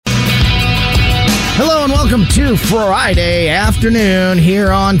Welcome to Friday afternoon here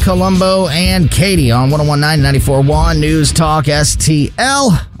on Colombo and Katie on 101.9 94.1 News Talk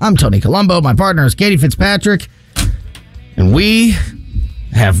STL. I'm Tony Colombo. My partner is Katie Fitzpatrick. And we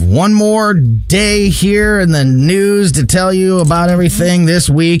have one more day here in the news to tell you about everything this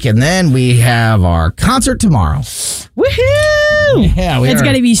week. And then we have our concert tomorrow. Woohoo! Yeah, it's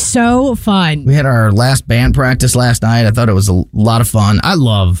going to be so fun. We had our last band practice last night. I thought it was a lot of fun. I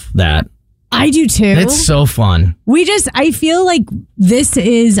love that. I do too. It's so fun. I feel like this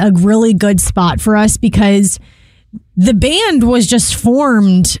is a really good spot for us because the band was just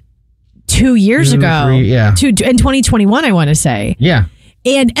formed 2 years ago. Yeah. In 2021, I want to say. Yeah.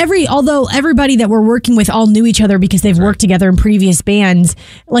 And although everybody that we're working with all knew each other because they've worked together in previous bands,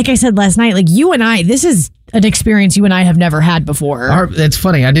 like I said last night, like you and I, this is an experience you and I have never had before. It's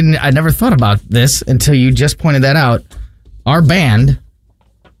funny. I never thought about this until you just pointed that out. Our band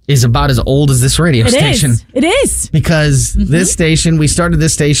is about as old as this radio station. It is. Because this station, we started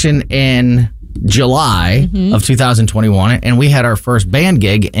this station in July of 2021, and we had our first band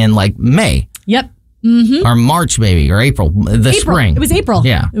gig in like May. Yep. Or March maybe, or April. Spring. It was April.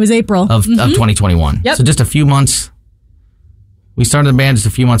 Yeah. It was April. Of 2021. Yep. So just a few months. We started the band just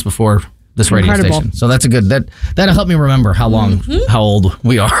a few months before this radio station. So that's a good, that'll help me remember how old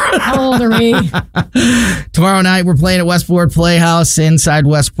we are. How old are we? Tomorrow night, we're playing at Westport Playhouse inside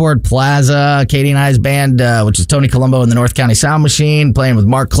Westport Plaza. Katie and I's band, which is Tony Colombo and the North County Sound Machine, playing with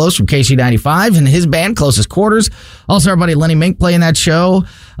Mark Close from KC95 and his band, Closest Quarters. Also, our buddy Lenny Mink playing that show.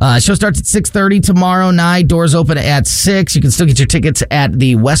 Show starts at 6:30 tomorrow night. Doors open at 6. You can still get your tickets at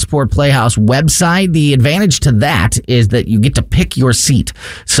the Westport Playhouse website. The advantage to that is that you get to pick your seat.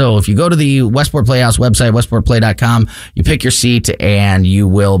 So if you go to the Westport Playhouse website, westportplay.com, you pick your seat and you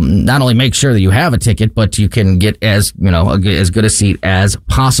will not only make sure that you have a ticket, but you can get as good a seat as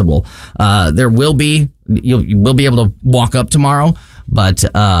possible. You will be able to walk up tomorrow, but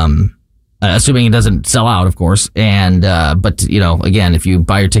assuming it doesn't sell out, of course. And but again, if you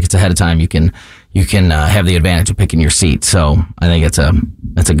buy your tickets ahead of time, you can have the advantage of picking your seat. So I think it's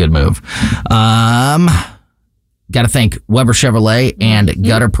a good move. Got to thank Weber Chevrolet and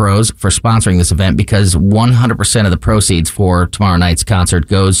Gutter Pros for sponsoring this event because 100% of the proceeds for tomorrow night's concert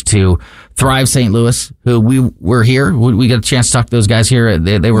goes to Thrive St. Louis, who we were here. We got a chance to talk to those guys here.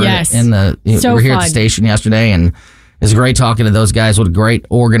 They were here at the station yesterday, and it's great talking to those guys. What a great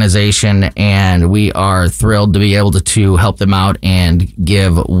organization, and we are thrilled to be able to help them out and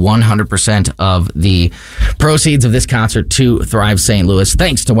give 100% of the proceeds of this concert to Thrive St. Louis,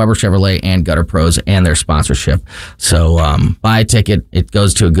 thanks to Weber Chevrolet and Gutter Pros and their sponsorship. So buy a ticket. It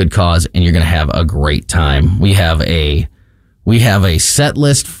goes to a good cause, and you're going to have a great time. We have a set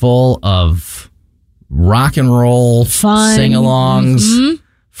list full of rock and roll fun sing-alongs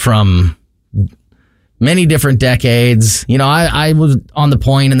from many different decades. I was on the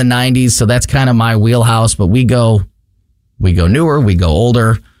point in the 90s, so that's kind of my wheelhouse, but we go newer, we go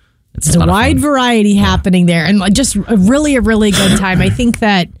older. It's a wide variety happening there, and just a really good time. I think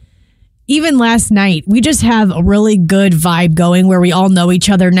that even last night, we just have a really good vibe going where we all know each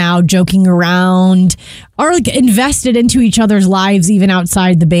other now, joking around, are like invested into each other's lives even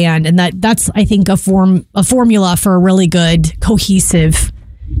outside the band. And that's I think a formula for a really good, cohesive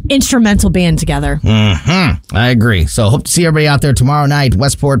instrumental band together. I agree. So hope to see everybody out there tomorrow night,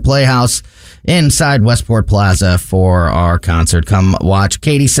 Westport Playhouse inside Westport Plaza for our concert. Come watch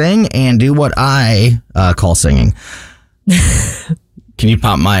Katie sing and do what I call singing. Can you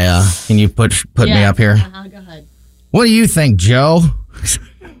pop my can you put me up here? Go ahead. What do you think, Joe?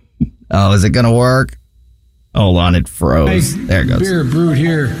 Oh, is it gonna work? Hold on, it froze. There it goes. Beer brewed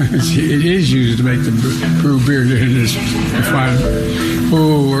here, it is used to make the brew beer. It is fine.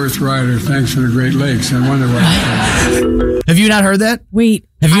 Oh, Earth Rider, thanks for the Great Lakes. I wonder what. Have you not heard that? Wait.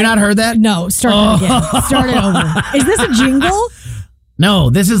 Have you not heard that? No, start it again. Start it over. Is this a jingle? No,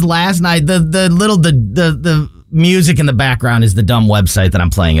 this is last night. The music in the background is the dumb website that I'm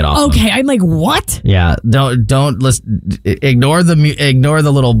playing it off of. Okay, I'm like, what? Yeah, don't listen. Ignore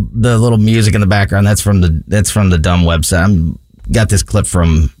the little music in the background. That's from the dumb website. Got this clip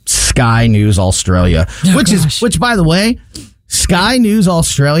from Sky News Australia, which by the way, Sky News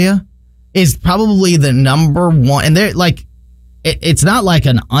Australia is probably the number one, and they're like, it's not like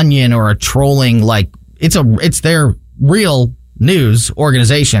an Onion or a trolling, like it's their real news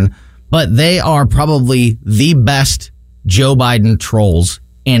organization. But they are probably the best Joe Biden trolls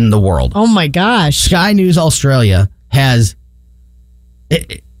in the world. Oh my gosh. Sky News Australia has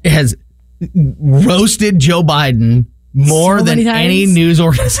roasted Joe Biden more So than many times. any news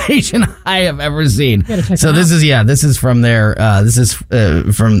organization I have ever seen. Gotta check So them this is from their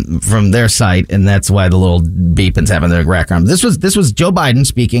from their site, and that's why the little beepings happen in the background. This was Joe Biden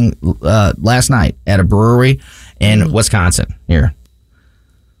speaking last night at a brewery in Wisconsin. Here,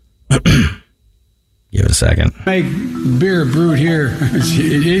 give it a second. Make beer brewed here.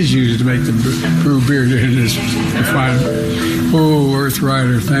 It is used to make the brew beer in this fine. Oh, Earth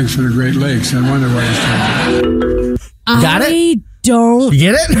Rider, thanks for the Great Lakes. I wonder why it's Got it? I don't You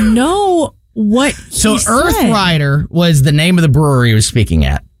get it? know what So he Earth said. Rider was the name of the brewery he was speaking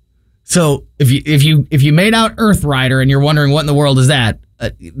at. So if you made out Earth Rider and you're wondering what in the world is that,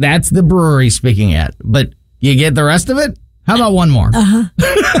 that's the brewery speaking at. But you get the rest of it? How about one more? Uh-huh.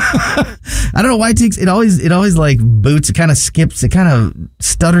 I don't know why it always like boots. It kind of skips. It kind of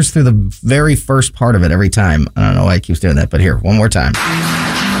stutters through the very first part of it every time. I don't know why it keeps doing that. But here, one more time.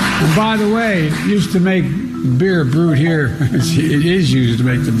 And by the way, it used to make beer brewed here. It is used to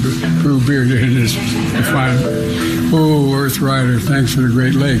make the brew beer in this fine. Oh, Earth Rider, thanks for the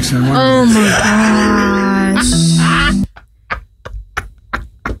Great Lakes. I wonder Oh my gosh.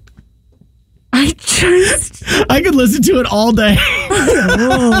 I could listen to it all day.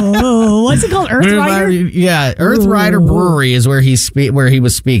 Whoa, what's it called? Earth Rider? Yeah, Earth Rider Brewery is where he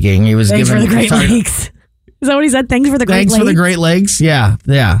was speaking. He was Thanks giving for the Great Lakes. Is that what he said? Thanks for the Great Thanks Lakes. for the Great Lakes. Yeah.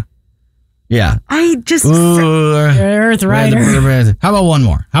 I just Ooh, Earth Rider. How about one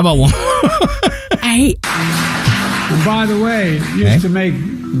more? And by the way, it used to make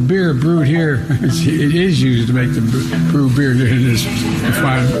beer brewed here. It is used to make the brew beer in this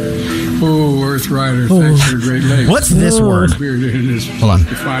fine. Oh, Earth Rider, thanks for the Great Lakes. What's this word? Beer in this Hold on.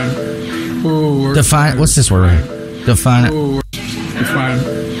 fine. Oh, Earth Define. Rider, What's this word? Define it. oh, fine.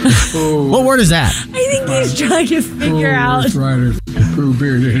 Oh, What word is that? I think he's trying to figure out. Earth Rider, brew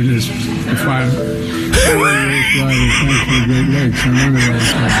beer in this fine. Oh, Earth Rider, thanks for the Great Lakes. I wonder why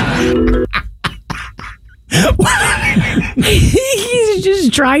it's He's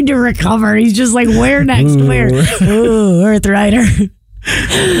just trying to recover. He's just like, where next? Where? Ooh, Earth Rider.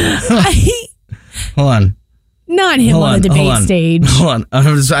 Hold on. Not him on the debate stage. Hold on.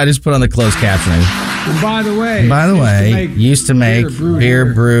 I just put on the closed captioning. And by the way, Used to make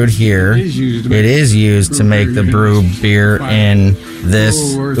beer brewed here. It is used to make the brew beer in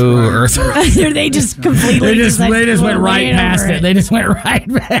this Earth Rider. They just completely They just went right past it. They just went right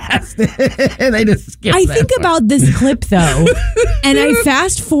past it. They just skipped I that think part. about this clip though, and I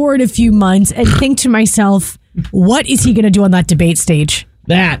fast forward a few months and think to myself, what is he going to do on that debate stage?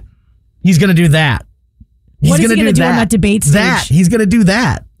 that. He's going to do that. What is he going to do on that debate stage? That. He's going to do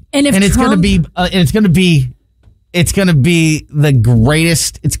that. And if it's going to be the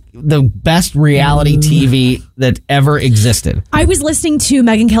greatest, it's the best reality TV that ever existed. I was listening to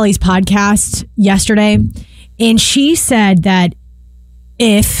Megyn Kelly's podcast yesterday, and she said that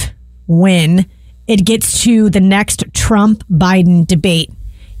when it gets to the next Trump-Biden debate,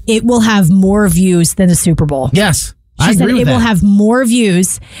 it will have more views than the Super Bowl. Yes. She said it will have more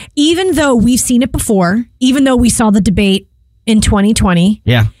views, even though we've seen it before, even though we saw the debate in 2020.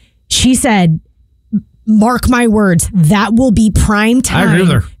 Yeah. She said, mark my words, that will be prime I agree with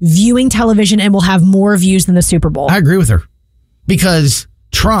time her. viewing television and will have more views than the Super Bowl. I agree with her. Because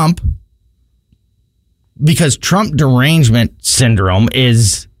Trump derangement syndrome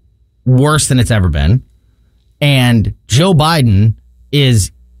is worse than it's ever been. And Joe Biden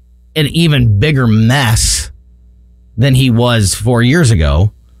is an even bigger mess than he was 4 years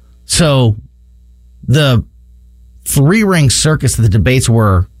ago. So the three-ring circus that the debates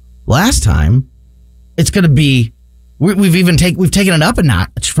were last time, it's going to be, we've taken it up a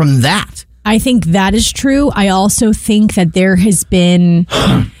notch from that. I think that is true. I also think that there has been,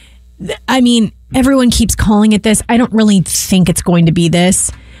 I mean, everyone keeps calling it this. I don't really think it's going to be this,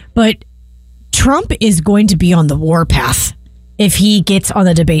 but Trump is going to be on the warpath if he gets on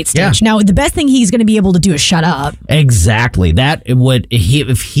the debate stage. Yeah. Now, the best thing he's going to be able to do is shut up. Exactly.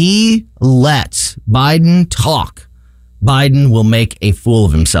 If he lets Biden talk, Biden will make a fool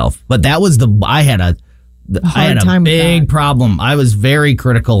of himself. But that was I had a big problem. I was very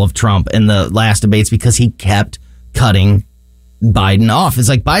critical of Trump in the last debates because he kept cutting Biden off. It's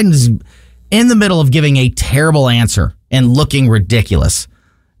like Biden's in the middle of giving a terrible answer and looking ridiculous.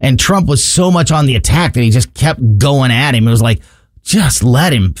 And Trump was so much on the attack that he just kept going at him. It was like, just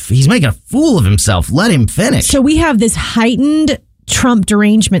let him. He's making a fool of himself. Let him finish. So we have this heightened Trump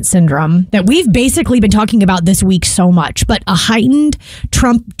derangement syndrome that we've basically been talking about this week so much, but a heightened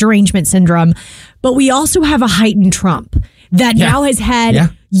Trump derangement syndrome. But we also have a heightened Trump that now has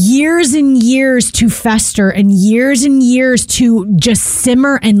had years and years to fester and years to just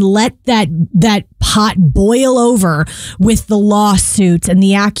simmer and let that pot boil over with the lawsuits and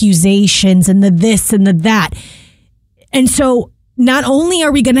the accusations and the this and the that. And so not only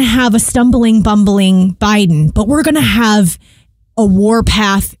are we going to have a stumbling, bumbling Biden, but we're going to have a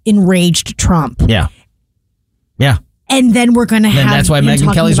warpath enraged Trump. Yeah. Yeah. And then we're going to have that's why him Megyn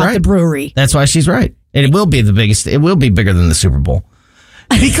talking Kelly's about right. the brewery. That's why she's right. It will be the biggest. It will be bigger than the Super Bowl.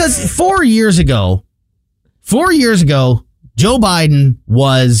 Because 4 years ago, Joe Biden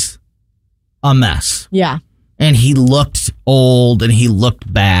was a mess. Yeah. And he looked old and he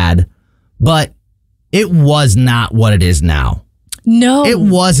looked bad. But it was not what it is now. No. It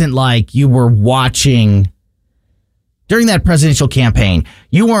wasn't like you were watching during that presidential campaign.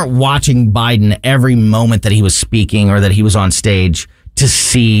 You weren't watching Biden every moment that he was speaking or that he was on stage to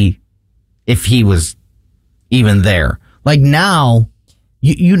see if he was even there. Like now,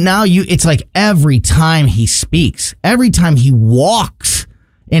 it's like every time he speaks, every time he walks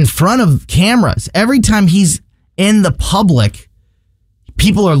in front of cameras, every time he's in the public,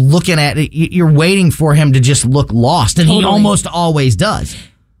 people are looking at it. You're waiting for him to just look lost, and he almost always does.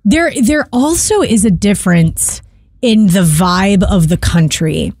 There also is a difference in the vibe of the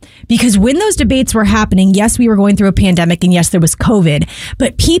country, because when those debates were happening, yes, we were going through a pandemic, and yes, there was COVID,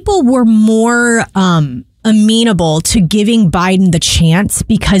 but people were more amenable to giving Biden the chance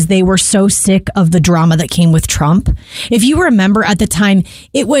because they were so sick of the drama that came with Trump. If you remember at the time,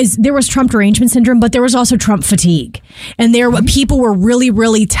 there was Trump derangement syndrome, but there was also Trump fatigue. And people were really,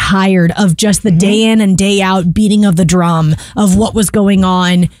 really tired of just the day in and day out beating of the drum of what was going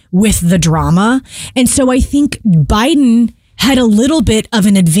on with the drama. And so I think Biden had a little bit of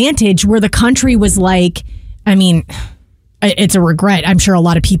an advantage where the country was like, I mean, it's a regret. I'm sure a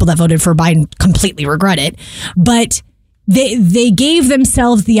lot of people that voted for Biden completely regret it. But they gave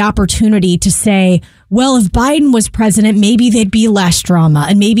themselves the opportunity to say, well, if Biden was president, maybe there'd be less drama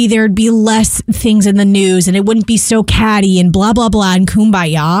and maybe there'd be less things in the news and it wouldn't be so catty and blah, blah, blah and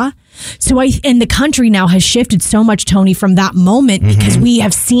kumbaya. And the country now has shifted so much, Tony, from that moment because we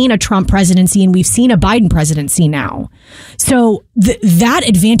have seen a Trump presidency and we've seen a Biden presidency now. So that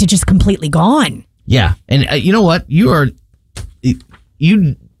advantage is completely gone. Yeah. And you know what? You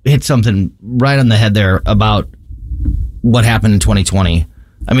hit something right on the head there about what happened in 2020.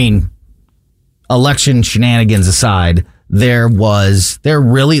 I mean, election shenanigans aside, there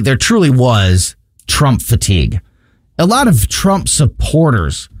truly was Trump fatigue. A lot of Trump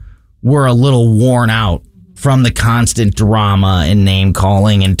supporters were a little worn out from the constant drama and name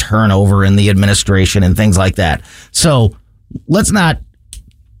calling and turnover in the administration and things like that. So let's not,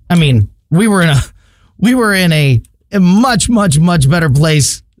 I mean, we were in a much, much, much better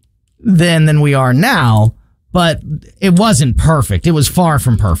place then than we are now, but it wasn't perfect. It was far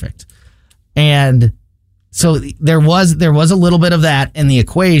from perfect. And so there was a little bit of that in the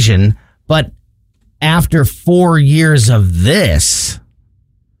equation, but after 4 years of this,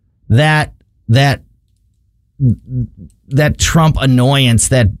 that Trump annoyance,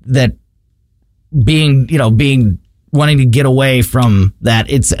 that being wanting to get away from that,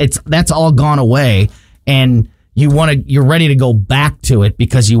 that's all gone away, and you're ready to go back to it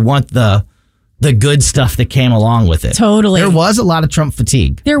because you want the good stuff that came along with it. Totally. There was a lot of Trump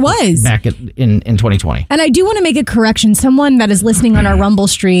fatigue. There was. Back in 2020. And I do want to make a correction. Someone that is listening on our Rumble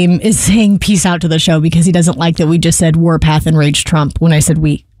stream is saying peace out to the show because he doesn't like that we just said warpath enraged Trump when I said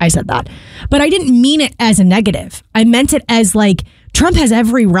we. I said that. But I didn't mean it as a negative. I meant it as like Trump has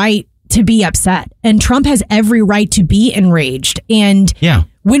every right to be upset and Trump has every right to be enraged. And yeah.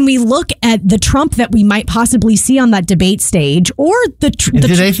 When we look at the Trump that we might possibly see on that debate stage, or do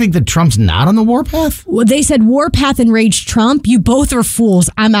they think that Trump's not on the warpath? Well, they said warpath enraged Trump. You both are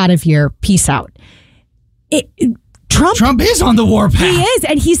fools. I'm out of here. Peace out. Trump is on the warpath. He is,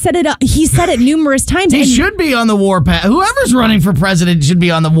 and he said it. He said it numerous times. He should be on the warpath. Whoever's running for president should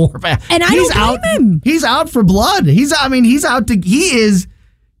be on the warpath. And I don't blame him. He's out for blood. He's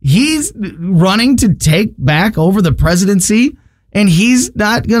running to take back over the presidency. And he's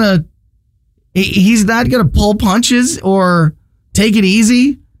not gonna pull punches or take it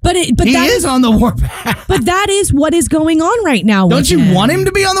easy. But he is on the warpath. But that is what is going on right now. Don't you want him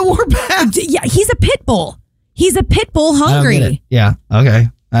to be on the warpath? Yeah, he's a pit bull. He's a pit bull hungry. Yeah. Okay.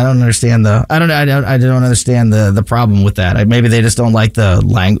 I don't understand I don't understand the problem with that. Maybe they just don't like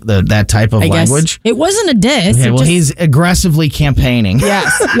that type of language. It wasn't a diss. Okay, well, he's aggressively campaigning.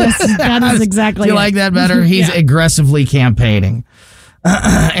 Yes, that is exactly. Do you like that better? He's aggressively campaigning,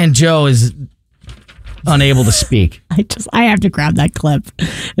 and Joe is unable to speak. I have to grab that clip.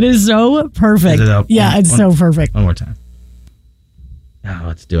 It is so perfect. Is it up? Yeah, it's so perfect. One more time.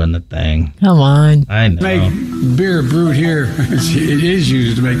 Oh, it's doing the thing. Come on. I know. Make beer brewed here. It is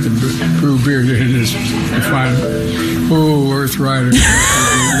used to make the brew beer in this fine. Oh, Earth Rider.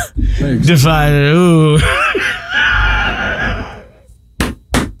 Define it. Ooh.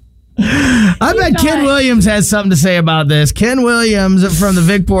 I bet Ken Williams has something to say about this. Ken Williams from the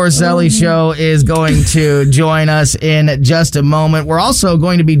Vic Porcelli Show is going to join us in just a moment. We're also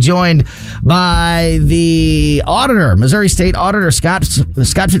going to be joined by the auditor, Missouri State Auditor Scott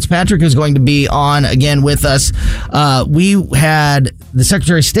Fitzpatrick is going to be on again with us. We had the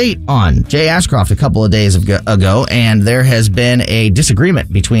Secretary of State on, Jay Ashcroft, a couple of days ago, and there has been a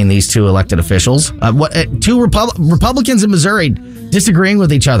disagreement between these two elected officials. Two Republicans in Missouri disagreeing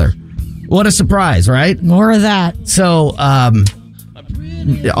with each other. What a surprise, right? More of that. So,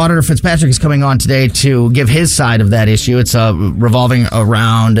 Auditor Fitzpatrick is coming on today to give his side of that issue. It's revolving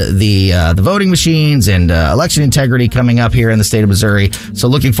around the voting machines and election integrity coming up here in the state of Missouri. So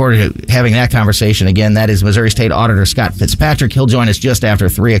looking forward to having that conversation again. That is Missouri State Auditor Scott Fitzpatrick. He'll join us just after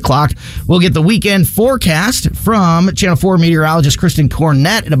 3 o'clock. We'll get the weekend forecast from Channel 4 meteorologist Kristen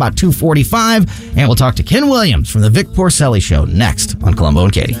Cornett at about 2:45. And we'll talk to Ken Williams from the Vic Porcelli Show next on Columbo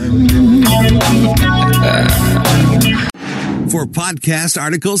and Katie. For podcast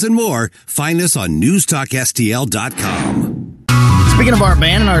articles and more, find us on newstalkstl.com. Speaking of our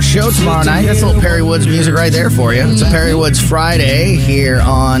band and our show tomorrow night, that's a little Perry Woods music right there for you. It's a Perry Woods Friday here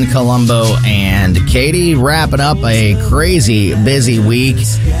on Columbo and Katie, wrapping up a crazy busy week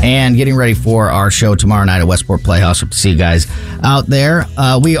and getting ready for our show tomorrow night at Westport Playhouse. Hope to see you guys out there.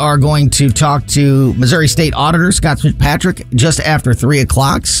 We are going to talk to Missouri State Auditor Scott Fitzpatrick just after 3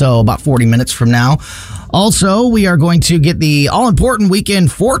 o'clock, so about 40 minutes from now. Also, we are going to get the all-important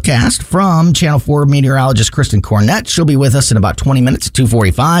weekend forecast from Channel 4 meteorologist Kristen Cornett. She'll be with us in about 20 minutes at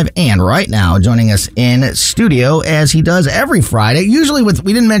 2:45. And right now, joining us in studio, as he does every Friday, usually we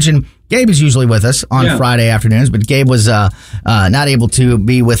didn't mention, Gabe is usually with us on Friday afternoons, but Gabe was not able to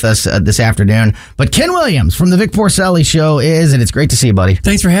be with us this afternoon. But Ken Williams from the Vic Porcelli Show is, and it's great to see you, buddy.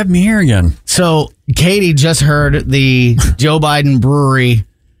 Thanks for having me here again. So, Katie just heard the Joe Biden brewery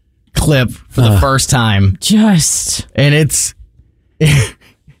clip for the first time. And it's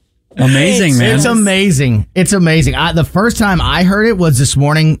amazing, man. It's amazing. It's amazing. The first time I heard it was this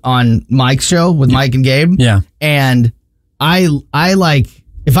morning on Mike's show with Mike and Gabe. Yeah. And I like,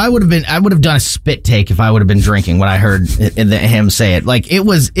 if I would have done a spit take if I would have been drinking when I heard him say it. Like,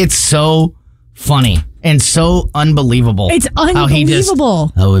 it's so funny and so unbelievable. It's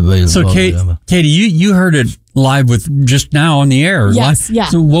unbelievable. So, Katie, you heard it live with just now on the air. Yes, yeah.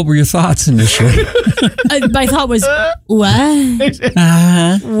 So what were your thoughts initially? My thought was, what?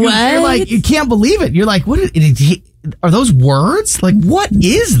 What? You're like, you can't believe it. You're like, what? Are those words? Like, what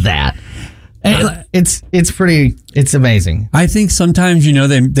is that? And it's amazing. I think sometimes,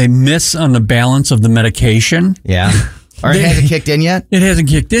 they miss on the balance of the medication. Yeah. Or it hasn't kicked in yet? It hasn't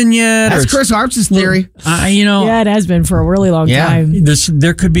kicked in yet. That's Chris Harp's theory. Yeah, it has been for a really long time.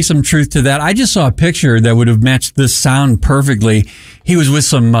 There could be some truth to that. I just saw a picture that would have matched this sound perfectly. He was with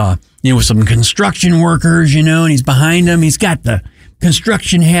some, with some construction workers, and he's behind them. He's got the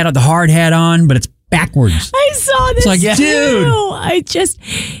construction hat, the hard hat on, but it's backwards. I saw this. It's like, dude,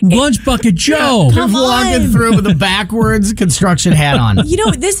 Lunch Bucket Joe. Come walking through with a backwards construction hat on.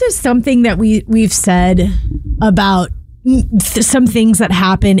 This is something that we've said about some things that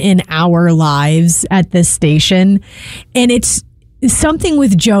happen in our lives at this station, and it's something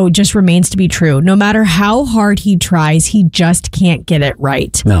with Joe just remains to be true. No matter how hard he tries, he just can't get it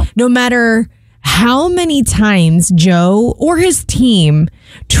right. No matter how many times Joe or his team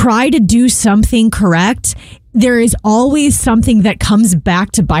try to do something correct, there is always something that comes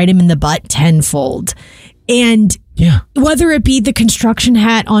back to bite him in the butt tenfold. And whether it be the construction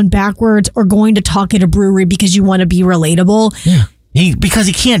hat on backwards or going to talk at a brewery because you want to be relatable. Yeah. Because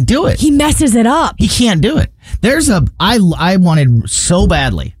he can't do it. He messes it up. He can't do it. I wanted so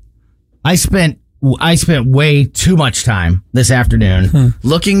badly. I spent way too much time this afternoon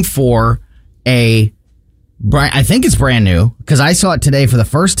looking for I think it's brand new because I saw it today for the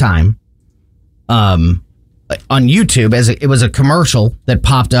first time on YouTube as it was a commercial that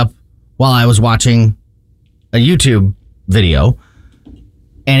popped up while I was watching a YouTube video,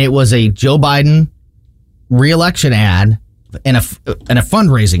 and it was a Joe Biden re-election ad and a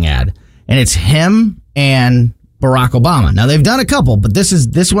fundraising ad, and it's him and Barack Obama. Now they've done a couple, but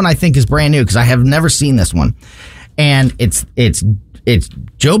this one I think is brand new because I have never seen this one, and it's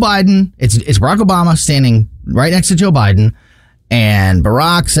Joe Biden, it's Barack Obama standing right next to Joe Biden, and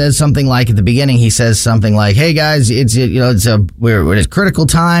Barack says something like at the beginning, he says something like, "Hey guys, we're at a critical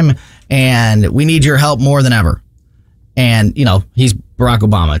time, and we need your help more than ever." And, he's Barack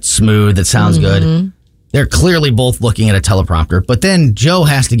Obama. It's smooth. It sounds good. They're clearly both looking at a teleprompter. But then Joe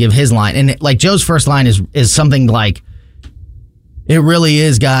has to give his line. And Joe's first line is something like, "It really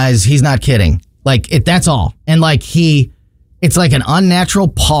is, guys. He's not kidding." That's all. And it's like an unnatural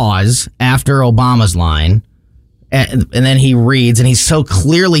pause after Obama's line. And then he reads, and he's so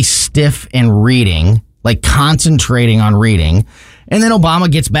clearly stiff and reading, concentrating on reading. And then Obama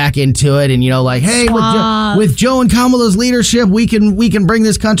gets back into it, and hey, with Joe and Kamala's leadership, we can bring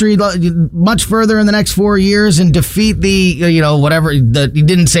this country much further in the next 4 years and defeat the whatever. He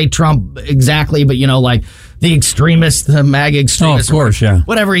didn't say Trump exactly, but the extremists, the MAGA extremists. Oh, of course, yeah.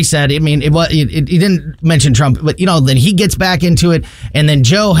 Whatever he said. I mean, he didn't mention Trump, but then he gets back into it, and then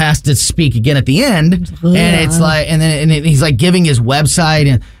Joe has to speak again at the end, and it's and he's giving his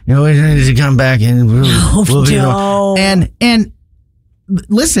website, and to come back and Joe. and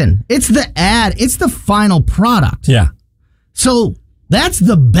listen, it's the ad, it's the final product. Yeah. So that's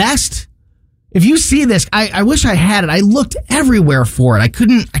the best. If you see this, I wish I had it. I looked everywhere for it. I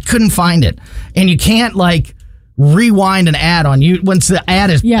couldn't find it. And you can't rewind an ad on you once the ad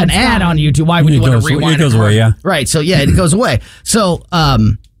is an ad on YouTube. Why would you want to rewind it? It goes away, yeah. Right. So yeah, it goes away. So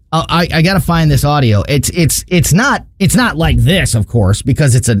I got to find this audio. It's not like this, of course,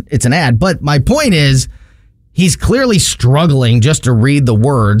 because it's an ad. But my point is, he's clearly struggling just to read the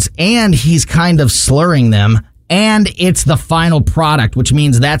words, and he's kind of slurring them. And it's the final product, which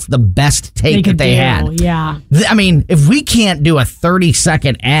means that's the best take that they had. Yeah. I mean, if we can't do a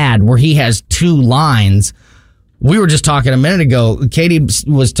 30-second ad where he has 2 lines, we were just talking a minute ago. Katie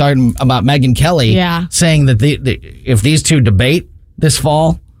was talking about Megyn Kelly, saying that if these two debate this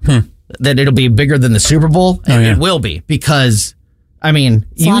fall, that it'll be bigger than the Super Bowl. And it will be, because, I mean,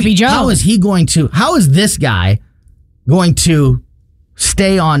 Sloppy Joe. How is this guy going to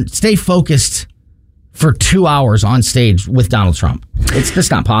stay focused for 2 hours on stage with Donald Trump? It's just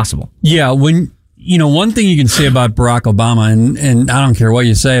not possible. Yeah, when one thing you can say about Barack Obama, and I don't care what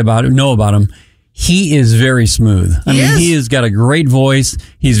you say about him, he is very smooth. I mean, he has got a great voice.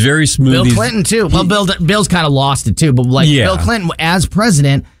 He's very smooth. Bill Clinton too. Well, Bill's kind of lost it too, but Bill Clinton as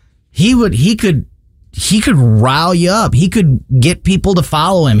president, he could rile you up. He could get people to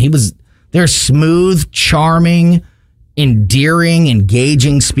follow him. They're smooth, charming, endearing,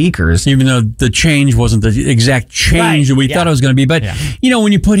 engaging speakers. Even though the change wasn't the exact change that we thought it was going to be. But,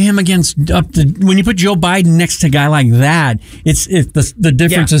 when you put him when you put Joe Biden next to a guy like that, the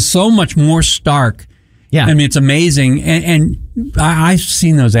difference is so much more stark. Yeah. I mean, it's amazing. And I've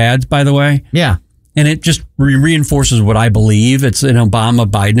seen those ads, by the way. Yeah. And it just reinforces what I believe. It's an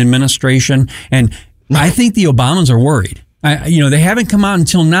Obama-Biden administration. And I think the Obamas are worried. They haven't come out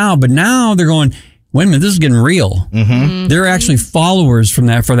until now, but now they're going, wait a minute, this is getting real. Mm-hmm. They're actually followers for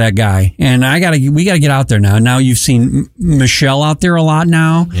that guy, and we gotta get out there now. Now you've seen Michelle out there a lot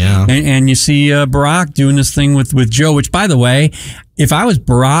now, and you see Barack doing this thing with Joe. Which, by the way, if I was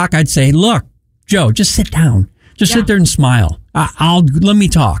Barack, I'd say, look, Joe, just sit down, sit there and smile. Let me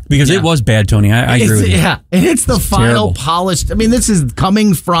talk, because it was bad, Tony. I agree with you. Yeah, and it's the final polished. I mean, this is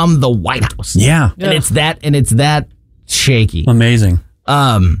coming from the White House. Yeah, and it's that shaky. Amazing.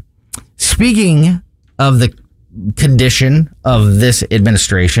 Speaking of the condition of this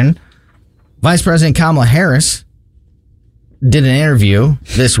administration, Vice President Kamala Harris did an interview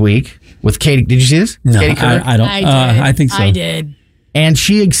this week with Katie. Did you see this? No, Katie Couric? I don't. I think so. I did. And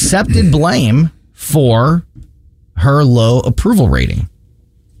she accepted blame for her low approval rating.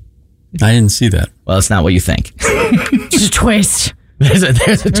 I didn't see that. Well, it's not what you think. There's a twist. There's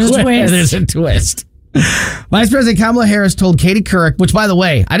a twist. Vice President Kamala Harris told Katie Couric, which, by the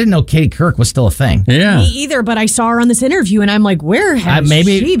way, I didn't know Katie Couric was still a thing. Yeah. Me either, but I saw her on this interview, and I'm like, where has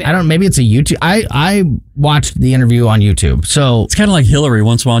she been? Maybe it's a YouTube. I watched the interview on YouTube. So it's kind of like Hillary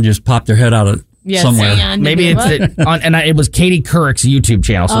once in a while just popped her head out of somewhere. Maybe it was Katie Couric's YouTube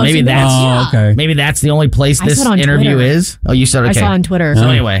channel. So maybe that's the only place this interview is. Oh, you said okay. I saw on Twitter. So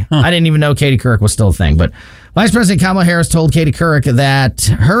anyway, I didn't even know Katie Couric was still a thing. But Vice President Kamala Harris told Katie Couric that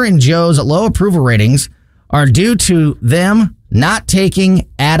her and Joe's low approval ratings are due to them not taking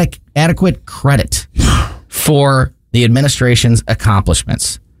adequate credit for the administration's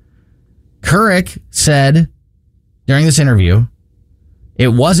accomplishments. Couric said during this interview, it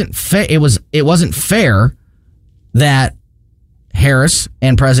wasn't fair that Harris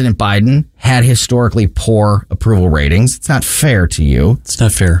and President Biden had historically poor approval ratings. It's not fair to you. It's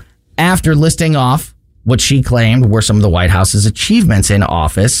not fair. After listing off what she claimed were some of the White House's achievements in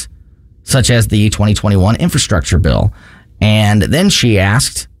office, such as the 2021 infrastructure bill. And then she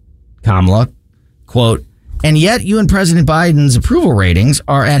asked Kamala, quote, And yet you and President Biden's approval ratings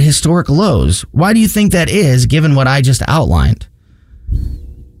are at historic lows. Why do you think that is, given what I just outlined?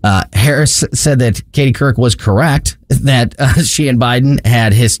 Harris said that Katie Couric was correct, that she and Biden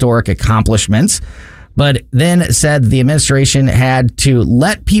had historic accomplishments, but then said the administration had to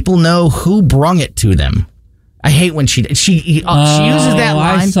let people know who brung it to them. I hate when she uses that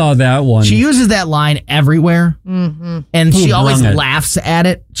line. I saw that one. She uses that line everywhere, and she always laughs at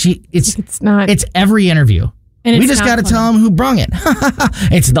it. It's every interview. And we just got to tell them who brung it.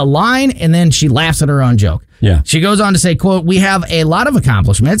 It's the line, and then she laughs at her own joke. Yeah. She goes on to say, quote, "We have a lot of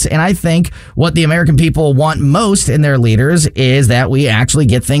accomplishments, and I think what the American people want most in their leaders is that we actually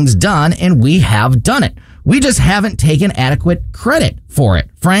get things done, and we have done it. We just haven't taken adequate credit for it,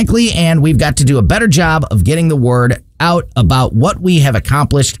 frankly, and we've got to do a better job of getting the word out about what we have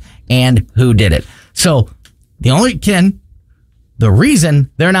accomplished and who did it." So the reason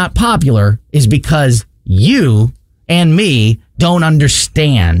they're not popular is because you and me don't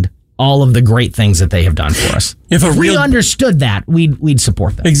understand all of the great things that they have done for us. If we understood that, we'd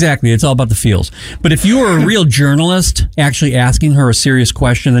support them. Exactly. It's all about the feels. But if you were a real journalist actually asking her a serious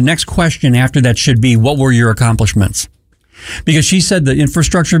question, the next question after that should be, what were your accomplishments? Because she said the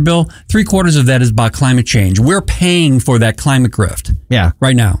infrastructure bill, 3/4 of that is about climate change. We're paying for that climate grift. Yeah.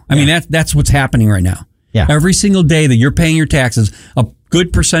 Right now. I mean, that's what's happening right now. Yeah. Every single day that you're paying your taxes, a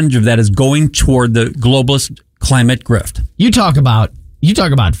good percentage of that is going toward the globalist climate grift. You talk about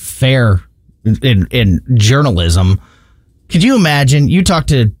fair in journalism. Could you imagine? You talked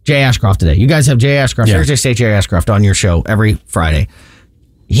to Jay Ashcroft today. You guys have Jay Ashcroft, Thursday State Jay Ashcroft, on your show every Friday.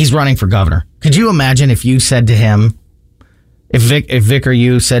 He's running for governor. Could you imagine if you said to him, if Vic or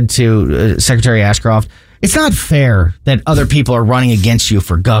you said to Secretary Ashcroft, it's not fair that other people are running against you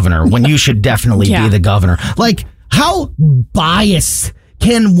for governor when you should definitely be the governor. Like, how biased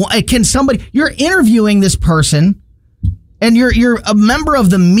can somebody? You're interviewing this person, and you're a member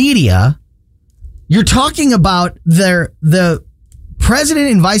of the media. You're talking about the president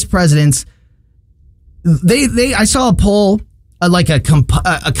and vice presidents. I saw a poll, like a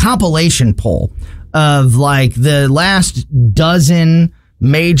compilation poll of like the last dozen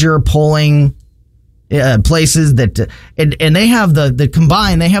major polling places that, and they have the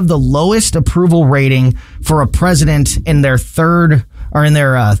combined. They have the lowest approval rating for a president in their third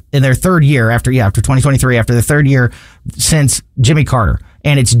year after 2023, after the third year since Jimmy Carter,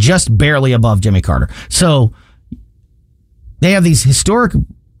 and it's just barely above Jimmy Carter. So they have these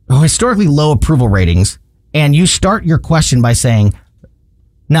historically low approval ratings, and you start your question by saying,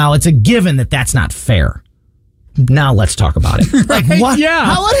 "Now it's a given that that's not fair. Now let's talk about it." Like, what?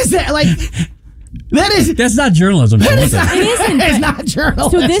 Yeah. What is that? Like, that's not journalism. It isn't. It's not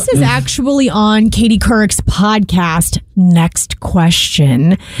journalism. So this is actually on Katie Couric's podcast, Next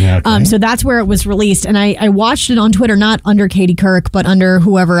Question. Yeah, okay. So that's where it was released. And I watched it on Twitter, not under Katie Couric, but under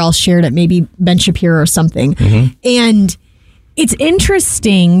whoever else shared it, maybe Ben Shapiro or something. Mm-hmm. And it's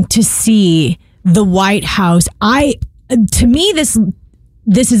interesting to see the White House. To me,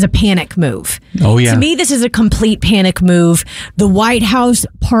 this is a panic move. Oh, yeah. To me, this is a complete panic move. The White House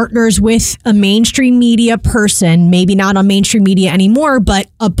partners with a mainstream media person, maybe not on mainstream media anymore, but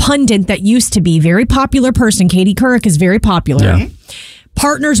a pundit that used to be very popular person. Katie Couric is very popular. Yeah.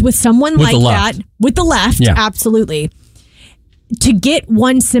 Partners with someone With like the left. that, with the left, Yeah. absolutely, to get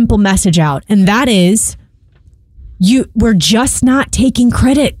one simple message out, and that is, we're just not taking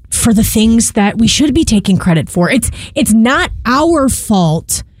credit for the things that we should be taking credit for. It's not our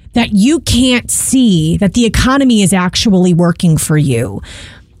fault that you can't see that the economy is actually working for you.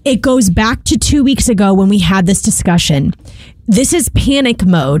 It goes back to 2 weeks ago when we had this discussion. This is panic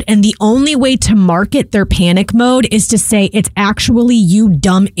mode, and the only way to market their panic mode is to say it's actually you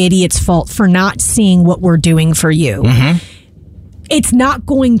dumb idiot's fault for not seeing what we're doing for you. Mm-hmm. It's not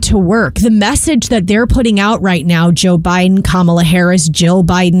going to work. The message that they're putting out right now, Joe Biden, Kamala Harris, Jill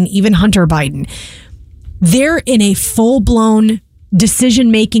Biden, even Hunter Biden, they're in a full-blown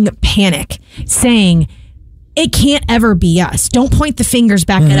decision-making panic, saying it can't ever be us. Don't point the fingers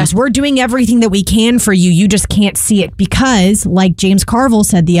back at us. We're doing everything that we can for you. You just can't see it because, like James Carville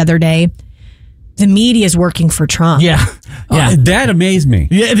said the other day, the media is working for Trump. Yeah. That amazed me.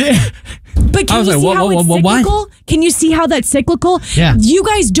 Yeah. But can you see how it's cyclical? Can you see how that's cyclical? Yeah. You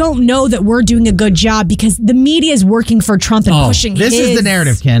guys don't know that we're doing a good job because the media is working for Trump and pushing this is the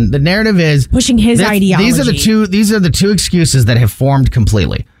narrative, Ken. The narrative is pushing his ideology. These are the two excuses that have formed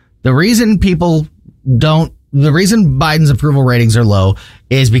completely. The reason Biden's approval ratings are low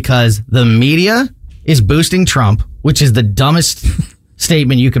is because the media is boosting Trump, which is the dumbest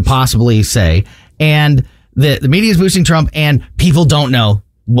statement you could possibly say. And the media is boosting Trump, and people don't know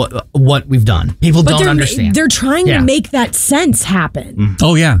what we've done. People don't understand. They're trying to make that sense happen.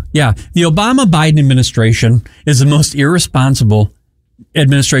 Oh, yeah. The Obama-Biden administration is the most irresponsible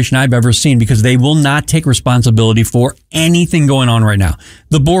administration I've ever seen because they will not take responsibility for anything going on right now.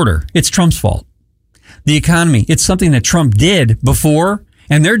 The border, it's Trump's fault. The economy, it's something that Trump did before,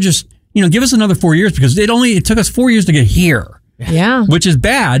 and they're just, give us another 4 years because it took us 4 years to get here. Yeah. Which is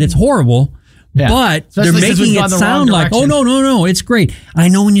bad. It's horrible. Yeah. But especially they're making it sound like, oh, no, it's great. I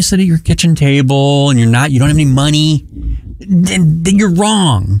know when you sit at your kitchen table and you don't have any money, then you're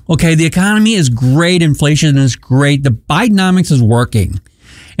wrong. Okay, the economy is great. Inflation is great. The Bidenomics is working.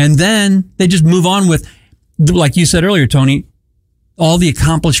 And then they just move on with, like you said earlier, Tony, all the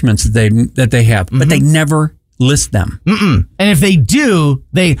accomplishments that they have, but they never list them. And if they do,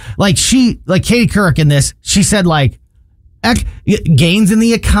 they, like Katie Couric in this, she said gains in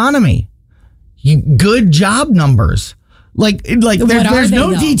the economy. Good job numbers. There's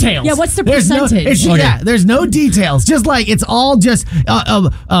no details. Yeah, what's the percentage? There's no details. Just it's all just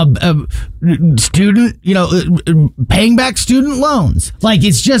student, paying back student loans.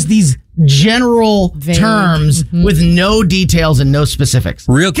 It's just these general terms with no details and no specifics.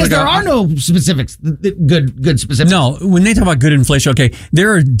 Real quick, because there are no specifics. Good specifics. No, when they talk about good inflation, okay,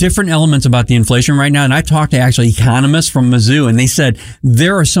 there are different elements about the inflation right now, and I talked to actually economists from Mizzou, and they said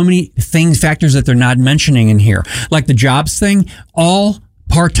there are so many factors that they're not mentioning in here, like the jobs thing. All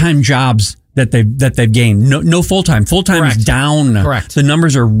part-time jobs that they've gained. No full-time. Full-time is down. Correct. The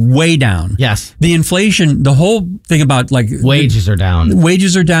numbers are way down. Yes. The inflation, the whole thing about wages are down.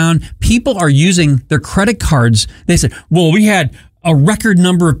 Wages are down. People are using their credit cards. They said, well, we had a record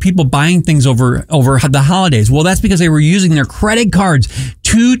number of people buying things over the holidays. Well, that's because they were using their credit cards.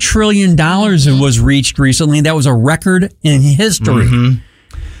 $2 trillion was reached recently. That was a record in history.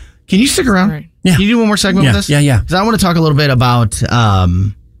 Can you stick around? Right. Yeah. Can you do one more segment with this? Yeah. Because I want to talk a little bit about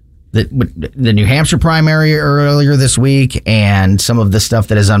the New Hampshire primary earlier this week and some of the stuff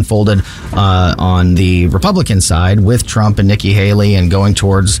that has unfolded on the Republican side with Trump and Nikki Haley and going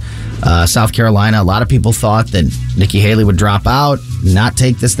towards South Carolina. A lot of people thought that Nikki Haley would drop out, not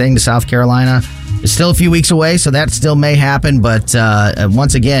take this thing to South Carolina. It's still a few weeks away, so that still may happen. But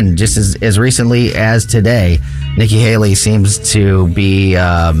once again, just as recently as today, Nikki Haley seems to be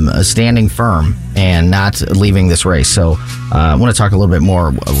standing firm and not leaving this race. So I want to talk a little bit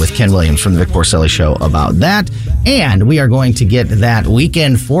more with Ken Williams from the Vic Porcelli Show about that. And we are going to get that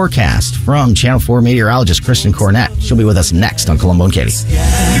weekend forecast from Channel 4 meteorologist Kristen Cornett. She'll be with us next on Columbo and Katie.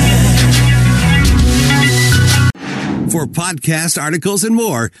 For podcast articles and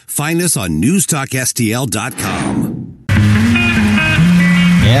more, find us on newstalkstl.com.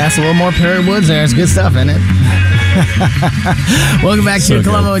 Yeah, it's a little more Perry Woods there. It's good stuff, isn't it? Welcome back to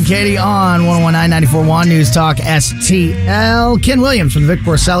Columbo and Katie on 101.9 94.1 News Talk STL. Ken Williams from the Vic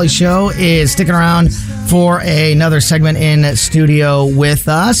Porcelli Show is sticking around for another segment in studio with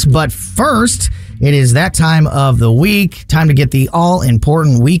us. But first, it is that time of the week. Time to get the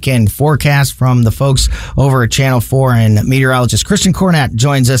all-important weekend forecast from the folks over at Channel 4. And meteorologist Kristen Cornett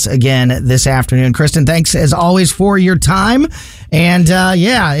joins us again this afternoon. Kristen, thanks as always for your time. And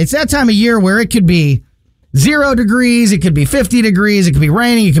it's that time of year where it could be 0 degrees, it could be 50 degrees, it could be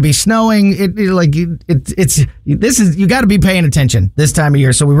raining, it could be snowing. You got to be paying attention this time of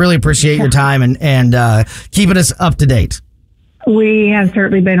year. So we really appreciate your time and keeping us up to date. We have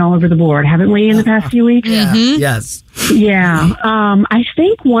certainly been all over the board, haven't we, in the past few weeks? Yeah. Yes. Yeah. I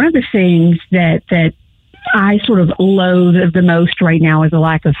think one of the things that I sort of loathe the most right now is a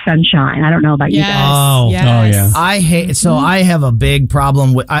lack of sunshine. I don't know about you guys. Oh, yeah. I have a big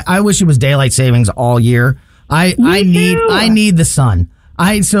problem with. I wish it was daylight savings all year. I need the sun.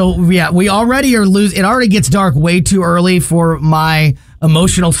 We already are losing. It already gets dark way too early for my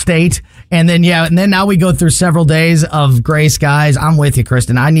emotional state. And then now we go through several days of gray skies. I'm with you,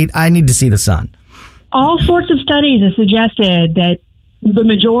 Kristen. I need to see the sun. All sorts of studies have suggested that the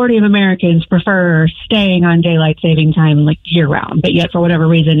majority of Americans prefer staying on daylight saving time year round, but yet for whatever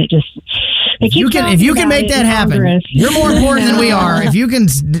reason if you can make that happen, Congress. You're more important than we are. If you can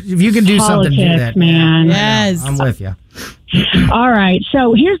do something, do that, man. Yes, I'm with you. All right.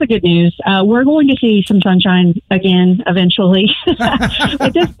 So here's the good news. We're going to see some sunshine again eventually.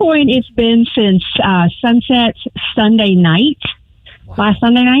 At this point, it's been since sunset Sunday night. last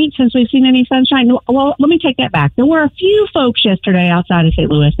Sunday night since we've seen any sunshine. Well, let me take that back. There were a few folks yesterday outside of St.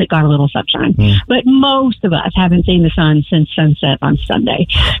 Louis that got a little sunshine, but most of us haven't seen the sun since sunset on Sunday.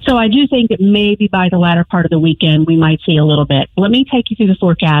 So I do think that maybe by the latter part of the weekend, we might see a little bit. Let me take you through the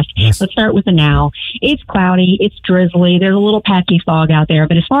forecast. Yes. Let's start with the now. It's cloudy. It's drizzly. There's a little patchy fog out there.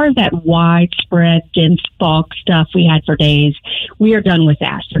 But as far as that widespread dense fog stuff we had for days, we are done with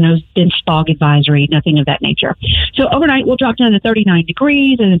that. So no dense fog advisory, nothing of that nature. So overnight, we'll drop down to 39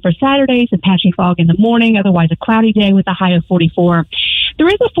 degrees. And then for Saturday, some patchy fog in the morning. Otherwise, a cloudy day with a high of 44. There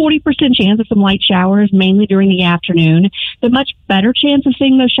is a 40% chance of some light showers, mainly during the afternoon. The much better chance of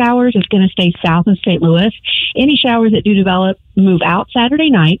seeing those showers is going to stay south of St. Louis. Any showers that do develop move out Saturday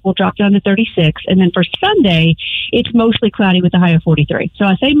night. We'll drop down to 36. And then for Sunday, it's mostly cloudy with a high of 43. So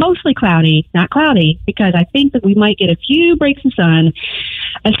I say mostly cloudy, not cloudy, because I think that we might get a few breaks of sun,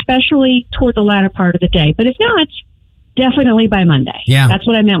 especially toward the latter part of the day. But if not, definitely by Monday. Yeah. That's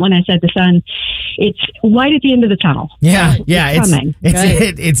what I meant when I said the sun. It's light at the end of the tunnel. Yeah, So yeah, it's coming.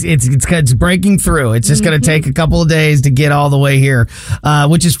 It's breaking through. It's just going to take a couple of days to get all the way here,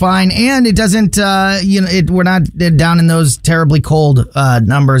 which is fine. And it doesn't, we're not down in those terribly cold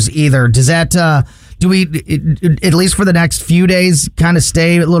numbers either. Does that? Do we at least for the next few days kind of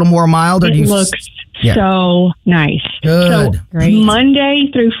stay a little more mild? Or It do you looks so nice. Good. So Great. Monday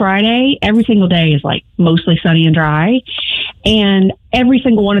through Friday, every single day is like mostly sunny and dry. And every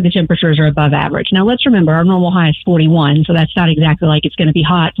single one of the temperatures are above average. Now, let's remember, our normal high is 41, so that's not exactly like it's going to be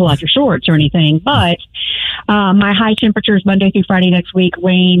hot, pull out your shorts or anything. But my high temperatures Monday through Friday next week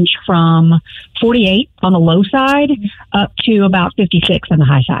range from 48 on the low side up to about 56 on the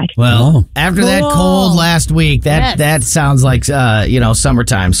high side. Well, after that cold last week, that sounds like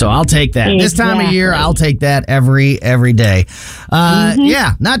summertime. So I'll take that. This time of year, I'll take that every day.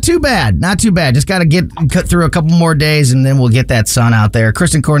 Yeah, not too bad. Not too bad. Just got to cut through a couple more days, and then we'll get that sun out there.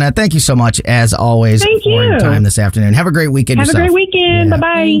 Kristen Cornett, thank you so much as always for your time this afternoon. Have a great weekend. Have yourself. a great weekend. Yeah.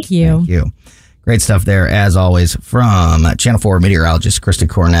 Bye-bye. Thank you. Thank you. Great stuff there, as always, from Channel 4 meteorologist Kristen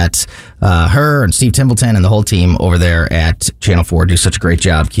Cornett. Her and Steve Templeton and the whole team over there at Channel 4 do such a great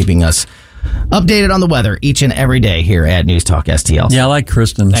job keeping us updated on the weather each and every day here at News Talk STL. Yeah, I like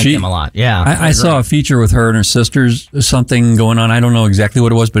Kristen. Thank him a lot. Yeah. I saw a feature with her and her sisters, something going on. I don't know exactly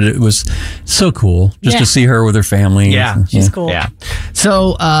what it was, but it was so cool just to see her with her family. Yeah. She's cool. Yeah.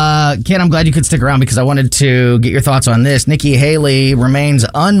 So, Ken, I'm glad you could stick around because I wanted to get your thoughts on this. Nikki Haley remains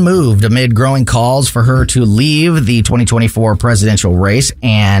unmoved amid growing calls for her to leave the 2024 presidential race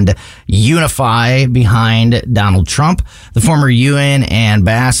and unify behind Donald Trump. The former UN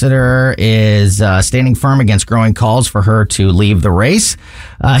ambassador is standing firm against growing calls for her to leave the race.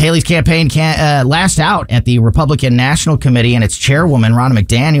 Haley's campaign lashed out at the Republican National Committee and its chairwoman, Ronna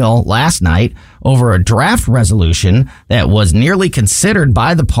McDaniel, last night over a draft resolution that was nearly considered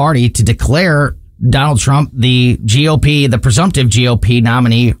by the party to declare Donald Trump the presumptive GOP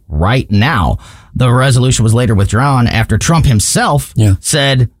nominee right now. The resolution was later withdrawn after Trump himself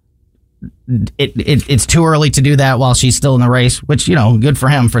said it's too early to do that while she's still in the race, which, good for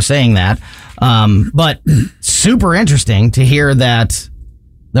him for saying that. But super interesting to hear that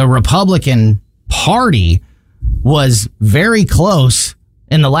the Republican Party was very close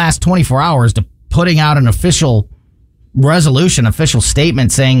in the last 24 hours to putting out an official resolution, official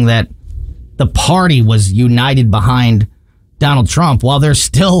statement saying that the party was united behind Donald Trump while there's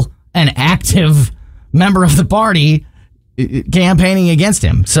still an active member of the party campaigning against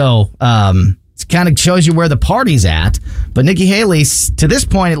him. So it kind of shows you where the party's at. But Nikki Haley, to this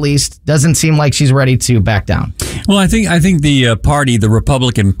point at least, doesn't seem like she's ready to back down. Well, I think the party, the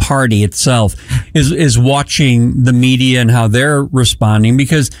Republican Party itself, is watching the media and how they're responding,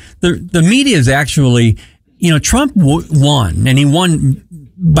 because the media is actually, Trump won, and he won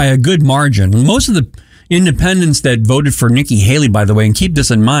by a good margin. Most of the independents that voted for Nikki Haley, by the way, and keep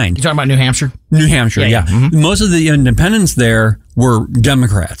this in mind. You talking about New Hampshire? New Hampshire, yeah. Mm-hmm. Most of the independents there were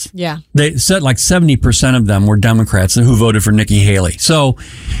Democrats. Yeah. They said like 70% of them were Democrats who voted for Nikki Haley. So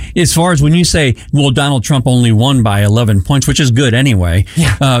as far as when you say, well, Donald Trump only won by 11 points, which is good anyway.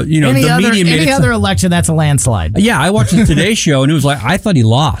 Yeah. Any other election, that's a landslide. Yeah, I watched the Today Show and it was like, I thought he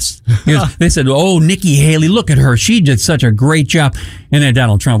lost. They said, oh, Nikki Haley, look at her. She did such a great job. And then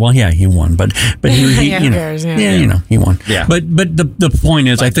Donald Trump, well, yeah, he won, but he he won. Yeah. But the point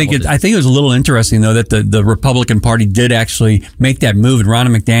is, I think it was a little interesting though that the Republican Party did actually make that move, and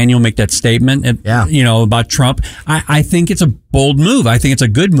Ronna McDaniel make that statement, about Trump. I think it's a bold move. I think it's a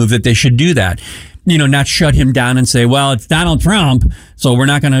good move that they should do that. not shut him down and say, well, it's Donald Trump, so we're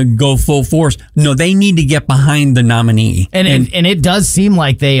not going to go full force. No, they need to get behind the nominee. And it does seem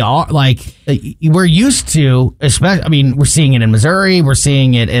like they are, like, we're used to, especially, I mean, we're seeing it in Missouri, we're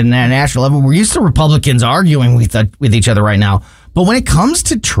seeing it in the national level. We're used to Republicans arguing with each other right now. But when it comes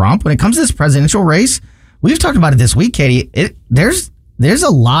to Trump, when it comes to this presidential race, we've talked about it this week, Katie, there's a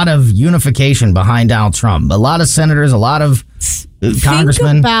lot of unification behind Donald Trump. A lot of senators, a lot of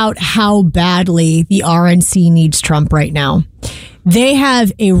congressmen. Think about how badly the RNC needs Trump right now. They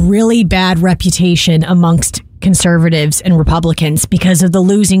have a really bad reputation amongst conservatives and Republicans because of the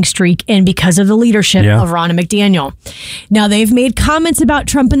losing streak and because of the leadership of Ronna McDaniel. Now, they've made comments about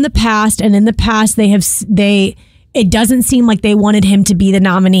Trump in the past, and in the past it doesn't seem like they wanted him to be the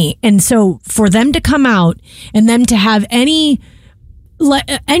nominee. And so for them to come out and them to have anything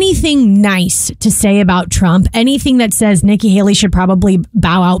nice to say about Trump, anything that says Nikki Haley should probably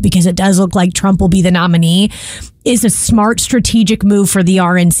bow out because it does look like Trump will be the nominee, is a smart strategic move for the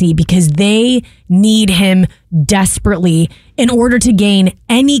RNC because they need him desperately in order to gain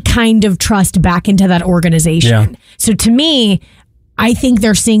any kind of trust back into that organization. Yeah. So to me, I think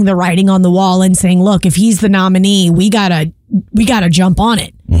they're seeing the writing on the wall and saying, look, if he's the nominee, we gotta jump on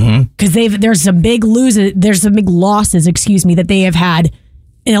it. Because there's some big losses that they have had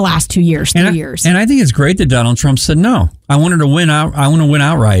in the last 2 years, 3 years. And I think it's great that Donald Trump said no. I want to win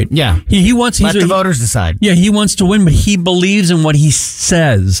outright. Yeah. He wants let the voters decide. Yeah, he wants to win, but he believes in what he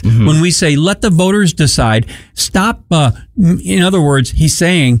says. When we say let the voters decide, stop in other words, he's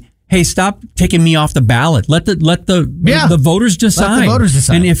saying, hey, stop taking me off the ballot. Let the voters decide. Let the voters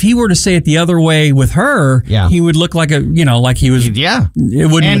decide. And if he were to say it the other way with her, he would look like like he was. Yeah, it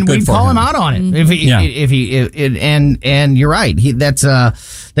wouldn't. And look good we'd for call him out on it and you're right.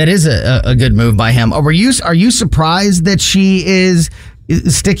 That is a good move by him. Are you surprised that she is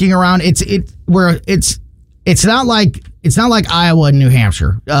sticking around? It's not like Iowa and New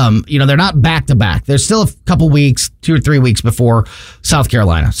Hampshire. They're not back to back. There's still a couple weeks, 2 or 3 weeks before South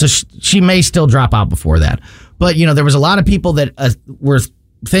Carolina. So she may still drop out before that. But, there was a lot of people that were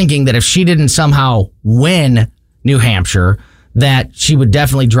thinking that if she didn't somehow win New Hampshire, that she would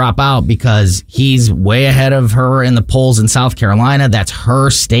definitely drop out because he's way ahead of her in the polls in South Carolina. That's her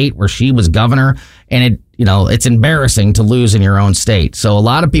state where she was governor. And it's embarrassing to lose in your own state. So a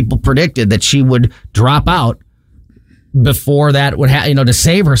lot of people predicted that she would drop out before that would to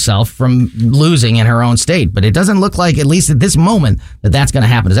save herself from losing in her own state. But it doesn't look like, at least at this moment, that that's going to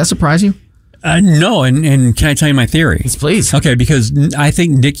happen. Does that surprise you? No, and can I tell you my theory? Yes, please. Okay, because I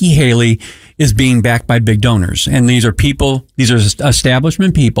think Nikki Haley is being backed by big donors. And these are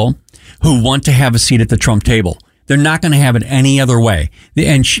establishment people who want to have a seat at the Trump table. They're not going to have it any other way.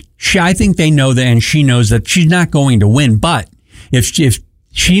 And I think they know that, and she knows that she's not going to win. But if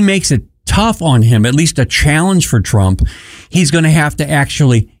she makes it tough on him, at least a challenge for Trump, he's going to have to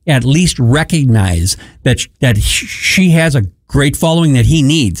actually at least recognize that she has a great following that he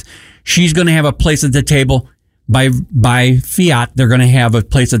needs. She's going to have a place at the table. By fiat, they're going to have a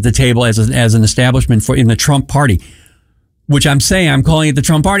place at the table as an establishment in the Trump party. Which I'm calling it the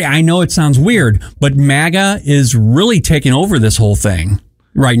Trump party. I know it sounds weird, but MAGA is really taking over this whole thing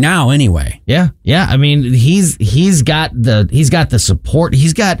right now anyway. Yeah. I mean, he's got the support.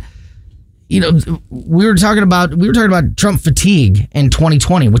 He's got, we were talking about Trump fatigue in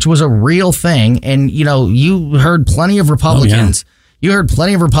 2020, which was a real thing. And, you heard plenty of Republicans. Oh, yeah. You heard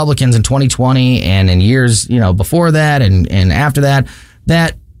plenty of Republicans in 2020 and in years, before that and after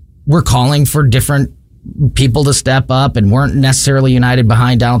that were calling for different people to step up and weren't necessarily united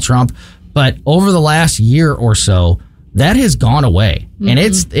behind Donald Trump. But over the last year or so, that has gone away. And I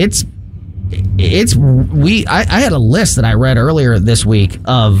had a list that I read earlier this week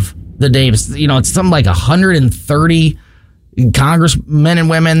of the names, it's something like 130 congressmen and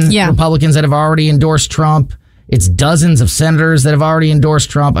women, Republicans that have already endorsed Trump. It's dozens of senators that have already endorsed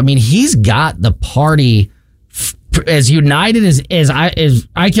Trump. I mean, he's got the party as united as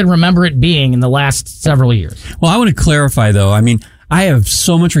I can remember it being in the last several years. Well, I want to clarify, though. I mean, I have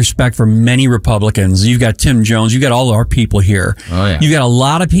so much respect for many Republicans. You've got Tim Jones. You've got all our people here. Oh, yeah. You've got a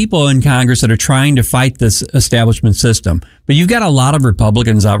lot of people in Congress that are trying to fight this establishment system. But you've got a lot of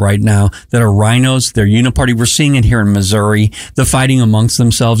Republicans out right now that are rhinos. They're uniparty. We're seeing it here in Missouri. The fighting amongst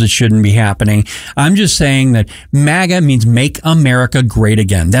themselves, it shouldn't be happening. I'm just saying that MAGA means Make America Great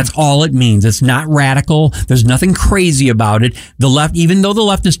Again. That's all it means. It's not radical. There's nothing crazy about it. The left, even though the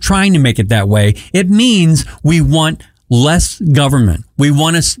left is trying to make it that way, it means we want less government. We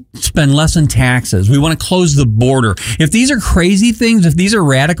want to spend less in taxes. We want to close the border. If these are crazy things, if these are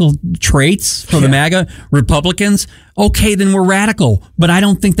radical traits for the MAGA Republicans, okay, then we're radical. But I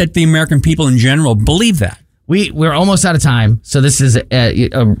don't think that the American people in general believe that. We're almost out of time, so this is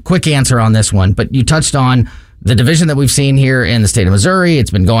a quick answer on this one. But you touched on the division that we've seen here in the state of Missouri.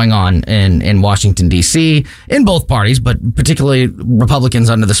 It's been going on in Washington, D.C., in both parties, but particularly Republicans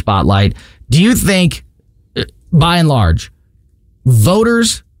under the spotlight. Do you think, by and large,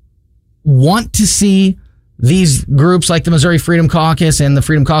 voters want to see these groups like the Missouri Freedom Caucus and the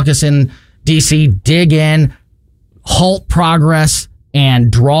Freedom Caucus in D.C. dig in, halt progress,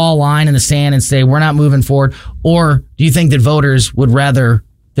 and draw a line in the sand and say, we're not moving forward? Or do you think that voters would rather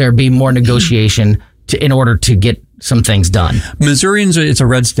there be more negotiation in order to get some things done? Missourians, it's a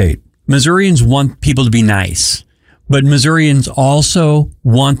red state. Missourians want people to be nice, but Missourians also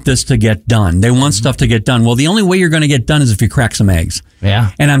want this to get done. They want stuff to get done. Well, the only way you're going to get done is if you crack some eggs.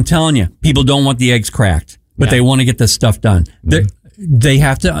 Yeah. And I'm telling you, people don't want the eggs cracked, but they want to get this stuff done. They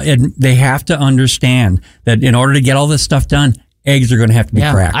have to understand that in order to get all this stuff done, eggs are going to have to be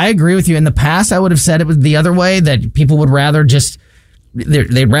cracked. I agree with you. In the past, I would have said it was the other way, that people would rather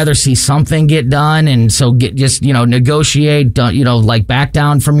they'd rather see something get done, and so negotiate, like back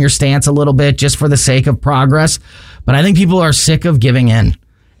down from your stance a little bit just for the sake of progress. But I think people are sick of giving in,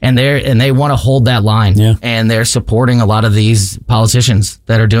 and they want to hold that line. Yeah. And they're supporting a lot of these politicians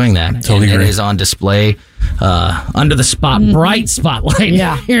that are doing that. Totally agree. It is on display under the bright spotlight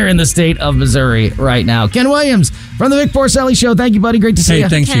here in the state of Missouri right now. Ken Williams from the Vic Porcelli Show. Thank you, buddy. Great to see you. Hey,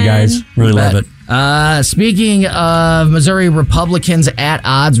 thanks, you guys. Really love it. Speaking of Missouri Republicans at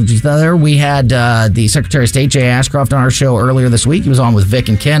odds with each other, we had the Secretary of State, Jay Ashcroft, on our show earlier this week. He was on with Vic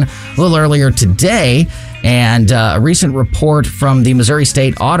and Ken a little earlier today. And a recent report from the Missouri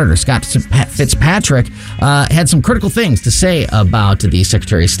State Auditor, Scott Fitzpatrick, had some critical things to say about the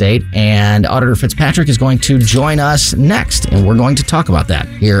Secretary of State. And Auditor Fitzpatrick is going to join us next. And we're going to talk about that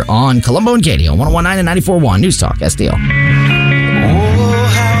here on Columbo and Katie on 101.9 and 94.1 News Talk STL.